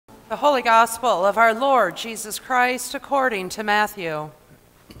The Holy Gospel of our Lord Jesus Christ according to Matthew.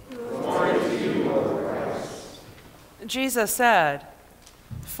 Glory to you, Lord Christ. Jesus said,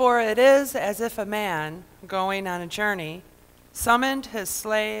 "For it is as if a man, going on a journey, summoned his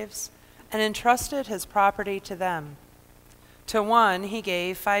slaves and entrusted his property to them. To one he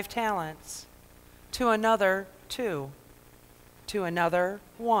gave 5 talents, to another 2, to another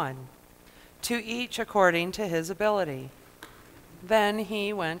 1, to each according to his ability. Then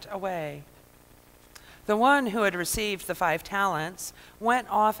he went away. The one who had received the 5 talents went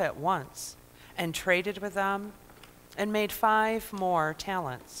off at once and traded with them and made 5 more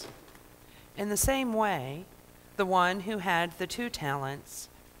talents. In the same way, the one who had the 2 talents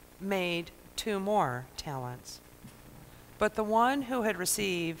made 2 more talents. But the one who had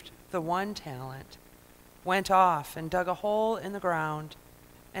received the 1 talent went off and dug a hole in the ground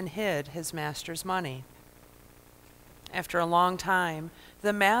and hid his master's money. After a long time,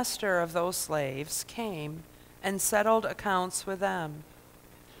 the master of those slaves came and settled accounts with them.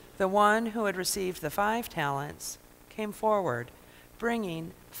 The one who had received the 5 talents came forward,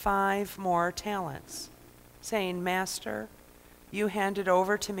 bringing 5 more talents, saying, 'Master, you handed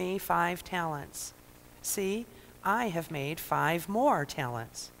over to me 5 talents. See, I have made 5 more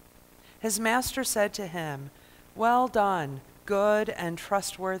talents.' His master said to him, 'Well done, good and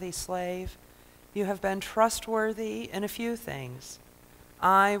trustworthy slave. You have been trustworthy in a few things.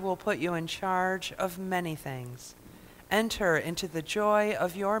 I will put you in charge of many things. Enter into the joy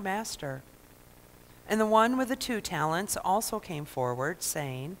of your master.' And the one with the 2 talents also came forward,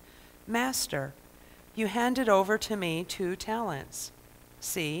 saying, 'Master, you handed over to me 2 talents.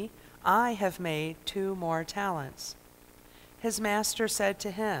 See, I have made 2 more talents.' His master said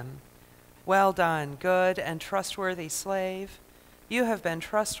to him, 'Well done, good and trustworthy slave. You have been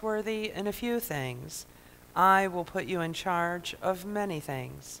trustworthy in a few things. I will put you in charge of many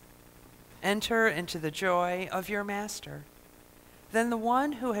things. Enter into the joy of your master.' Then the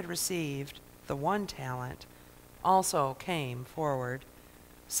one who had received the 1 talent also came forward,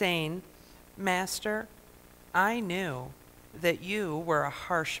 saying, 'Master, I knew that you were a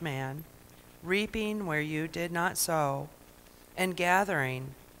harsh man, reaping where you did not sow, and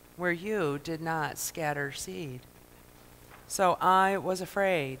gathering where you did not scatter seed. So I was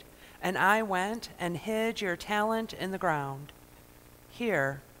afraid, and I went and hid your talent in the ground.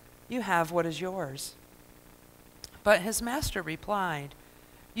 Here, you have what is yours.' But his master replied,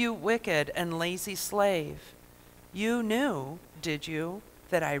 'You wicked and lazy slave, you knew, did you,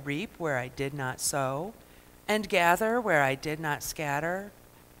 that I reap where I did not sow, and gather where I did not scatter?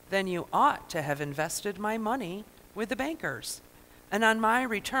 Then you ought to have invested my money with the bankers, and on my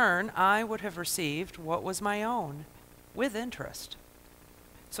return I would have received what was my own, with interest.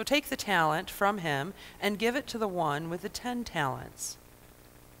 So take the talent from him and give it to the one with the 10 talents.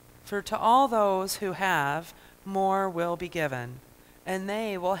 For to all those who have, more will be given, and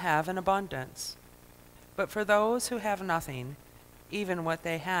they will have an abundance. But for those who have nothing, even what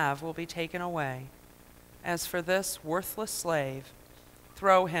they have will be taken away. As for this worthless slave,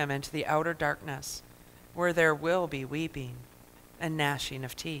 throw him into the outer darkness, where there will be weeping and gnashing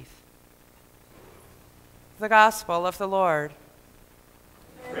of teeth.'" The Gospel of the Lord.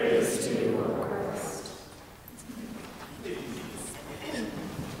 Praise to you, O Christ.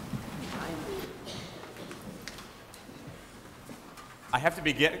 I have to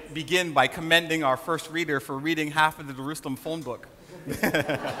begin by commending our first reader for reading half of the Jerusalem phone book.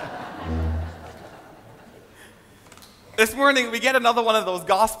 This morning, we get another one of those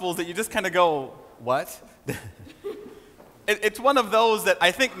Gospels that you just kind of go, what? It's one of those that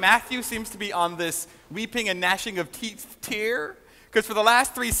I think Matthew seems to be on this weeping and gnashing of teeth tier, because for the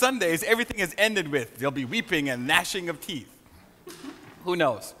last 3 Sundays, everything has ended with, there'll be weeping and gnashing of teeth. Who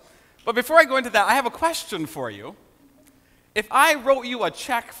knows? But before I go into that, I have a question for you. If I wrote you a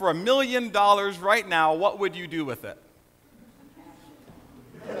check for $1 million right now, what would you do with it?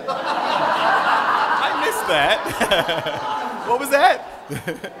 I missed that. What was that?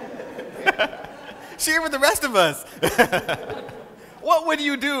 Share with the rest of us. What would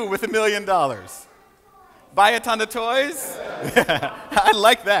you do with $1 million? Buy a ton of toys? I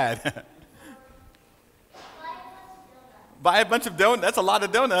like that. Buy a bunch of donuts. That's a lot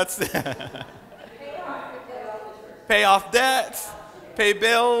of donuts. Pay off debts. Pay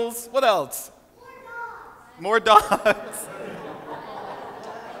bills. What else? More dogs.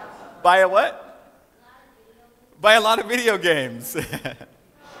 Buy a what? Buy a lot of video games.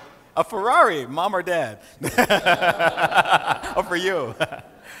 A Ferrari, mom or dad? Or for you?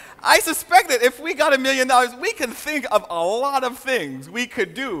 I suspect that if we got $1 million, we can think of a lot of things we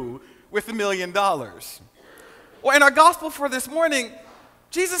could do with $1 million. Well, in our gospel for this morning,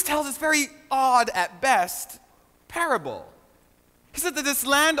 Jesus tells this very odd, at best, parable. He said that this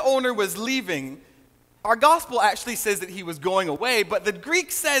landowner was leaving. Our gospel actually says that he was going away, but the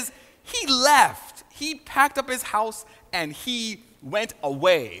Greek says he left. He packed up his house and he went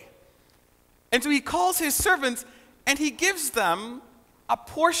away. And so he calls his servants and he gives them a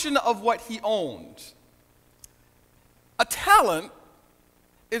portion of what he owned. A talent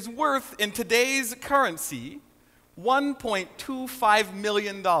is worth, in today's currency, $1.25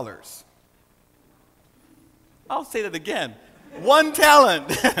 million. I'll say that again. One talent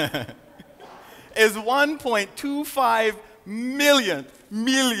is $1.25 million.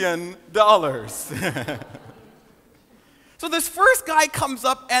 So this first guy comes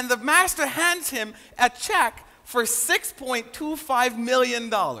up and the master hands him a check for $6.25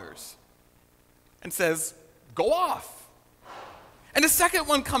 million and says, go off. And the second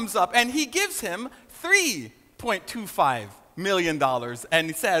one comes up and he gives him $3.25 million and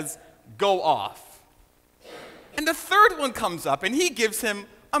he says, go off. And the third one comes up and he gives him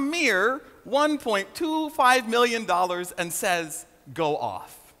a mere $1.25 million and says, go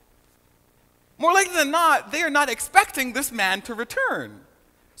off. More likely than not, they are not expecting this man to return.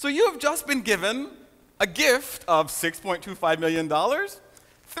 So you have just been given a gift of $6.25 million,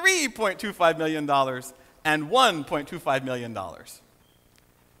 $3.25 million, and $1.25 million.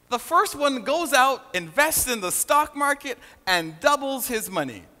 The first one goes out, invests in the stock market, and doubles his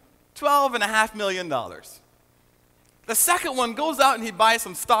money, $12.5 million. The second one goes out and he buys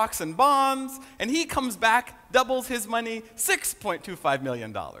some stocks and bonds, and he comes back, doubles his money, $6.25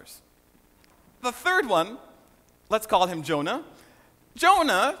 million. The third one, let's call him Jonah.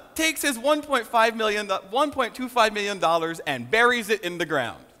 Jonah takes his $1.25 million and buries it in the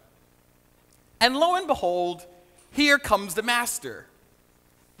ground. And lo and behold, here comes the master.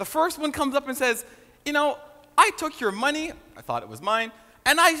 The first one comes up and says, you know, I took your money, I thought it was mine,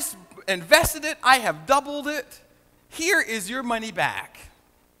 and I invested it, I have doubled it. Here is your money back.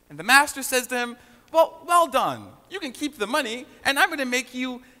 And the master says to him, well done. You can keep the money, and I'm going to make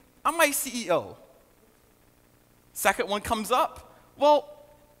you my CEO. Second one comes up. Well,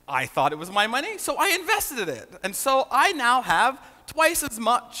 I thought it was my money, so I invested it. And so I now have twice as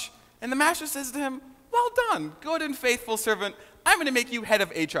much. And the master says to him, well done, good and faithful servant. I'm going to make you head of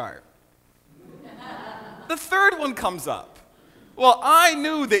HR. The third one comes up. Well, I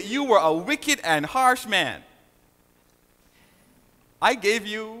knew that you were a wicked and harsh man. I gave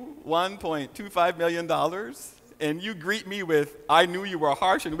you $1.25 million, and you greet me with, I knew you were a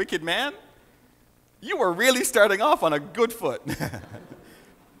harsh and wicked man? You were really starting off on a good foot. I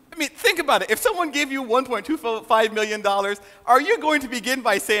mean, think about it. If someone gave you $1.25 million, are you going to begin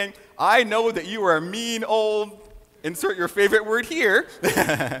by saying, I know that you are a mean old, insert your favorite word here.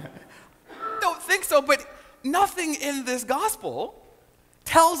 Don't think so, but nothing in this gospel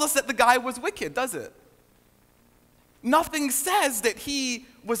tells us that the guy was wicked, does it? Nothing says that he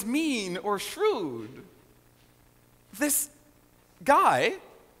was mean or shrewd. This guy,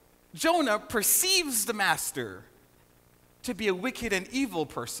 Jonah, perceives the master to be a wicked and evil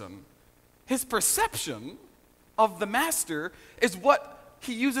person. His perception of the master is what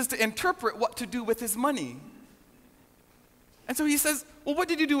he uses to interpret what to do with his money. And so he says, well, what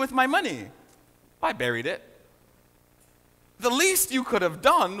did you do with my money? I buried it. The least you could have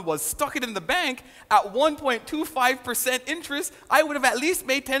done was stuck it in the bank at 1.25% interest. I would have at least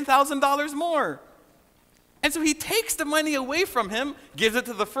made $10,000 more. And so he takes the money away from him, gives it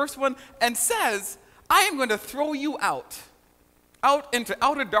to the first one, and says, I am going to throw you out into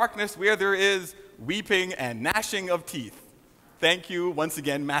outer darkness where there is weeping and gnashing of teeth. Thank you once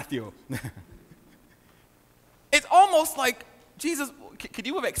again, Matthew. It's almost like, Jesus, could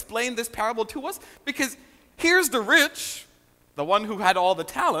you have explained this parable to us? Because here's the rich, the one who had all the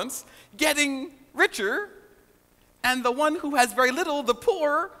talents, getting richer, and the one who has very little, the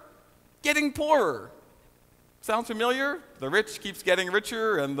poor, getting poorer. Sounds familiar? The rich keeps getting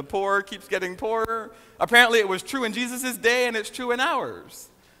richer, and the poor keeps getting poorer. Apparently it was true in Jesus' day, and it's true in ours.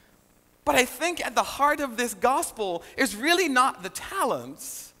 But I think at the heart of this gospel is really not the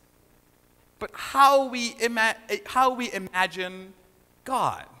talents, but how we imagine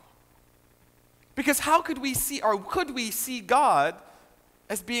God. Because how could we see, or could we see God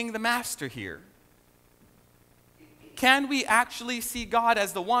as being the master here? Can we actually see God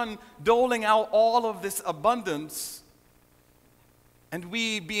as the one doling out all of this abundance, and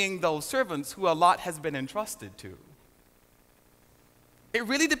we being those servants who a lot has been entrusted to? It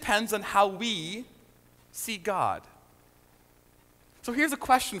really depends on how we see God. So here's a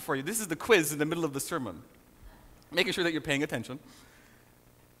question for you. This is the quiz in the middle of the sermon, making sure that you're paying attention.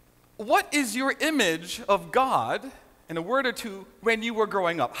 What is your image of God in a word or two when you were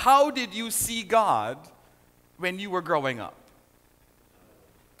growing up. How did you see God when you were growing up?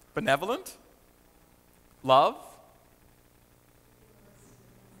 Benevolent? Love?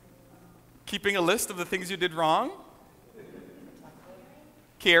 Keeping a list of the things you did wrong?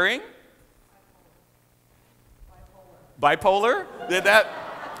 Caring? Bipolar? Did that?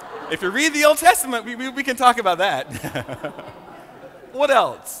 If you read the Old Testament, we can talk about that. What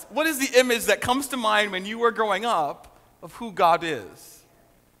else? What is the image that comes to mind when you were growing up of who God is?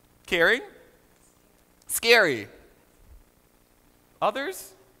 Caring? Scary?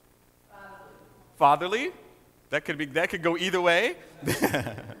 Others? Fatherly? That could go either way.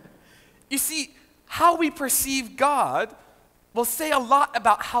 You see, how we perceive God will say a lot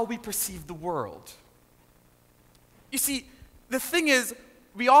about how we perceive the world. You see, the thing is,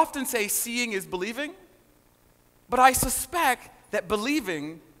 we often say seeing is believing, but I suspect that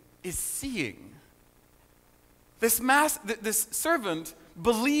believing is seeing. This servant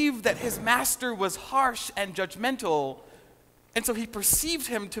believed that his master was harsh and judgmental, and so he perceived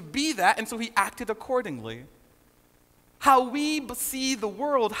him to be that, and so he acted accordingly. How we see the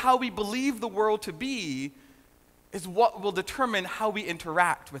world, how we believe the world to be, is what will determine how we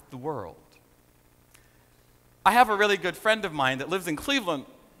interact with the world. I have a really good friend of mine that lives in Cleveland.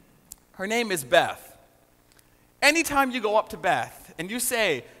 Her name is Beth. Anytime you go up to Beth and you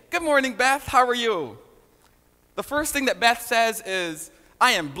say, "Good morning, Beth, how are you?" The first thing that Beth says is,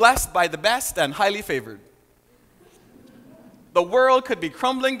 "I am blessed by the best and highly favored." The world could be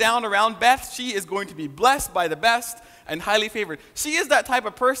crumbling down around Beth. She is going to be blessed by the best and highly favored. She is that type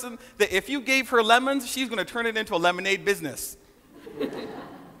of person that if you gave her lemons, she's going to turn it into a lemonade business.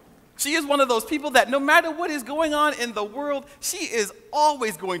 She is one of those people that no matter what is going on in the world, she is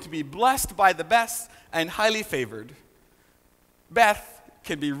always going to be blessed by the best and highly favored. Beth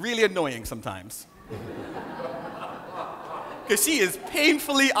can be really annoying sometimes. Because she is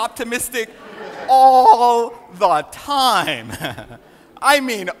painfully optimistic all the time. I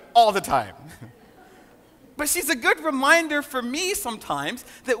mean, all the time. But she's a good reminder for me sometimes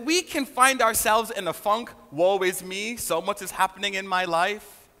that we can find ourselves in a funk. Woe is me, so much is happening in my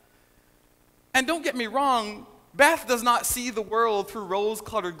life. And don't get me wrong, Beth does not see the world through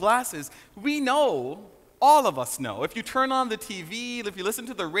rose-colored glasses. We know, all of us know, if you turn on the TV, if you listen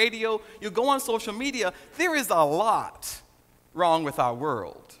to the radio, you go on social media, there is a lot wrong with our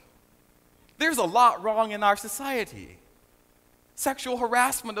world. There's a lot wrong in our society. Sexual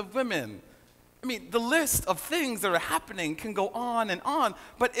harassment of women. I mean, the list of things that are happening can go on and on,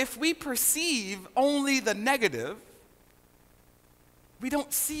 but if we perceive only the negative, we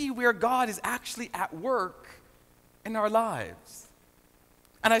don't see where God is actually at work in our lives.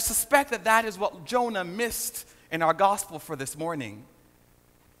 And I suspect that that is what Jonah missed in our gospel for this morning.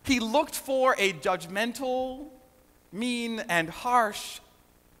 He looked for a judgmental, mean, and harsh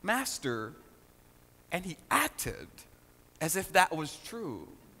master, and he acted as if that was true.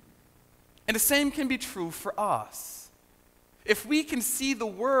 And the same can be true for us. If we can see the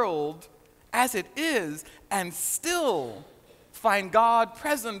world as it is and still find God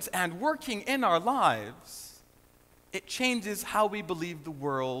present and working in our lives, it changes how we believe the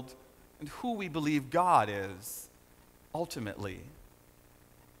world and who we believe God is ultimately.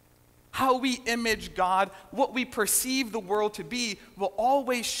 How we image God, what we perceive the world to be, will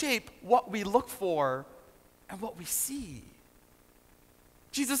always shape what we look for and what we see.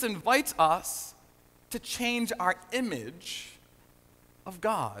 Jesus invites us to change our image of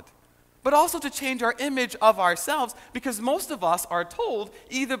God, but also to change our image of ourselves, because most of us are told,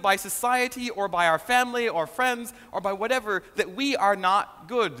 either by society or by our family or friends or by whatever, that we are not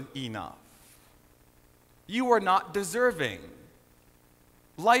good enough. You are not deserving.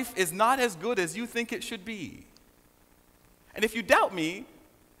 Life is not as good as you think it should be. And if you doubt me,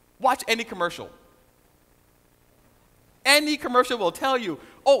 watch any commercial. Any commercial will tell you,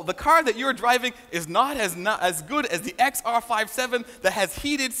 oh, the car that you're driving is not as good as the XR57 that has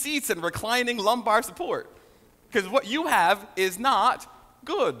heated seats and reclining lumbar support. Because what you have is not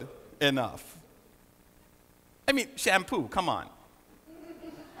good enough. I mean, shampoo, come on.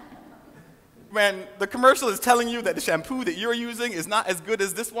 When the commercial is telling you that the shampoo that you're using is not as good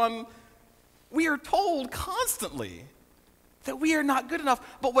as this one, we are told constantly that we are not good enough.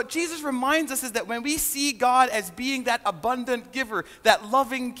 But what Jesus reminds us is that when we see God as being that abundant giver, that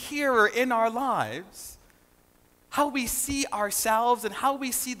loving carer in our lives, how we see ourselves and how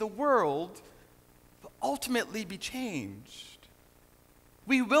we see the world will ultimately be changed.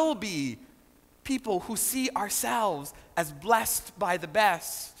 We will be people who see ourselves as blessed by the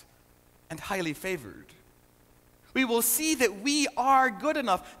best and highly favored. We will see that we are good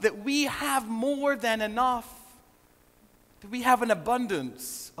enough, that we have more than enough, that we have an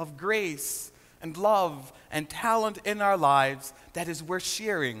abundance of grace and love and talent in our lives that is worth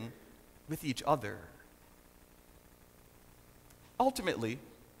sharing with each other. Ultimately,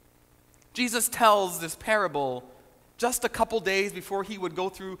 Jesus tells this parable just a couple days before he would go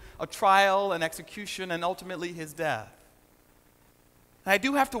through a trial and execution and ultimately his death. And I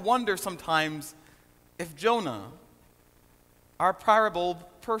do have to wonder sometimes if Jonah, our parable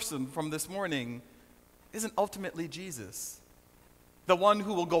person from this morning, isn't ultimately Jesus, the one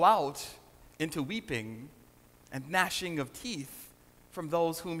who will go out into weeping and gnashing of teeth from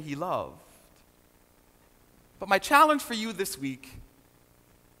those whom he loved. But my challenge for you this week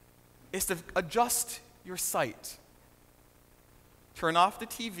is to adjust your sight. Turn off the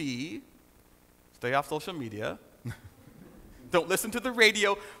TV, stay off social media, don't listen to the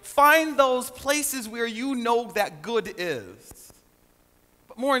radio. Find those places where you know that good is.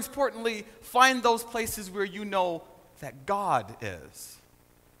 But more importantly, find those places where you know that God is.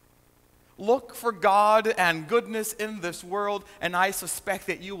 Look for God and goodness in this world, and I suspect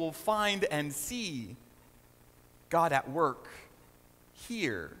that you will find and see God at work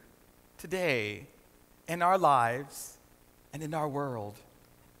here, today, in our lives, and in our world.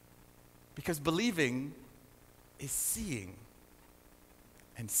 Because believing is seeing.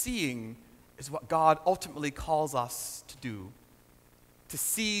 And seeing is what God ultimately calls us to do. To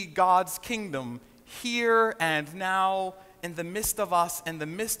see God's kingdom here and now in the midst of us, in the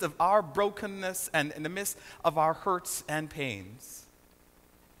midst of our brokenness, and in the midst of our hurts and pains.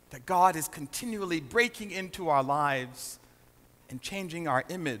 That God is continually breaking into our lives and changing our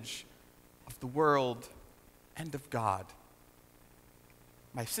image of the world and of God.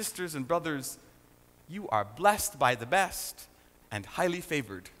 My sisters and brothers, you are blessed by the best and highly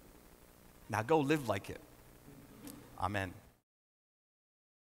favored. Now go live like it. Amen.